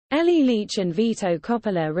Ellie, Leach and Vito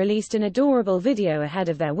Coppola released an adorable video ahead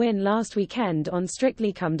of their win last weekend on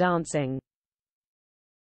Strictly Come Dancing.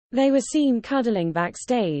 They were seen cuddling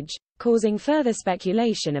backstage, causing further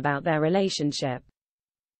speculation about their relationship.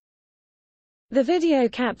 The video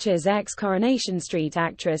captures ex-Coronation Street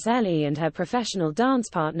actress Ellie and her professional dance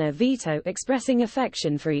partner Vito expressing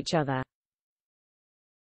affection for each other.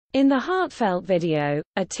 In the heartfelt video,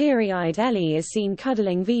 a teary-eyed Ellie is seen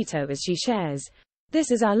cuddling Vito as she shares, "This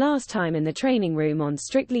is our last time in the training room on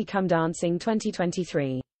Strictly Come Dancing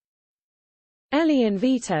 2023. Ellie and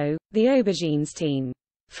Vito, the Aubergines team.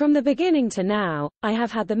 From the beginning to now, I have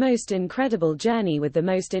had the most incredible journey with the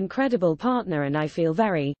most incredible partner and I feel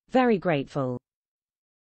very, very grateful."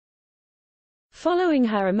 Following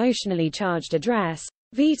her emotionally charged address,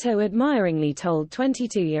 Vito admiringly told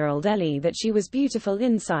 22-year-old Ellie that she was beautiful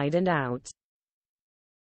inside and out.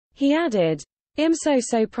 He added, "I'm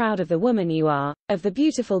so proud of the woman you are, of the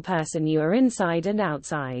beautiful person you are inside and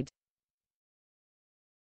outside.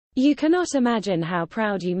 You cannot imagine how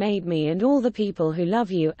proud you made me and all the people who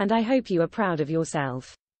love you, and I hope you are proud of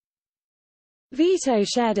yourself." Vito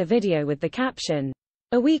shared a video with the caption,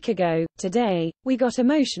 "A week ago, today, we got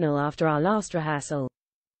emotional after our last rehearsal.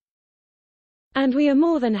 And we are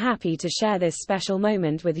more than happy to share this special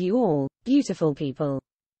moment with you all, beautiful people.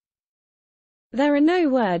 There are no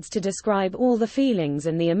words to describe all the feelings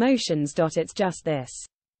and the emotions. It's just this.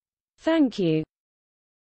 Thank you."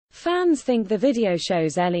 Fans think the video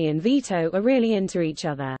shows Ellie and Vito are really into each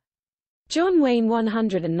other. John Wayne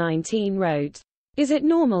 119 wrote, "Is it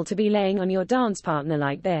normal to be laying on your dance partner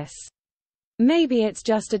like this? Maybe it's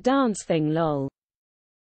just a dance thing lol."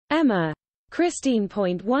 Emma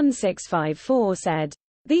Christine.1654 said,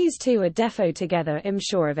 "These two are defo together, I'm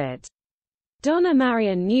sure of it." Donna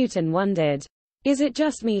Marion Newton wondered, "Is it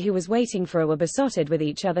just me who was waiting for a were besotted with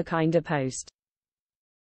each other kinda post?"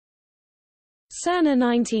 Cerna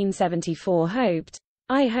 1974 hoped,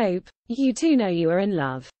 "I hope you two know you are in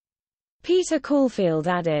love." Peter Caulfield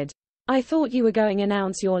added, "I thought you were going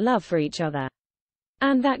announce your love for each other.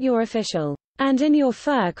 And that you're official." And In Your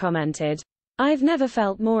Fur commented, "I've never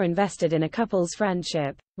felt more invested in a couple's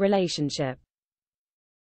relationship.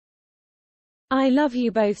 I love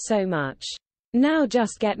you both so much. Now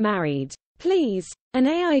just get married, please." An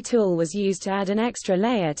AI tool was used to add an extra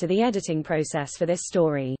layer to the editing process for this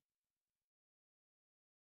story.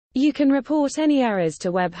 You can report any errors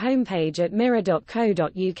to web homepage at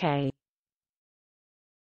mirror.co.uk.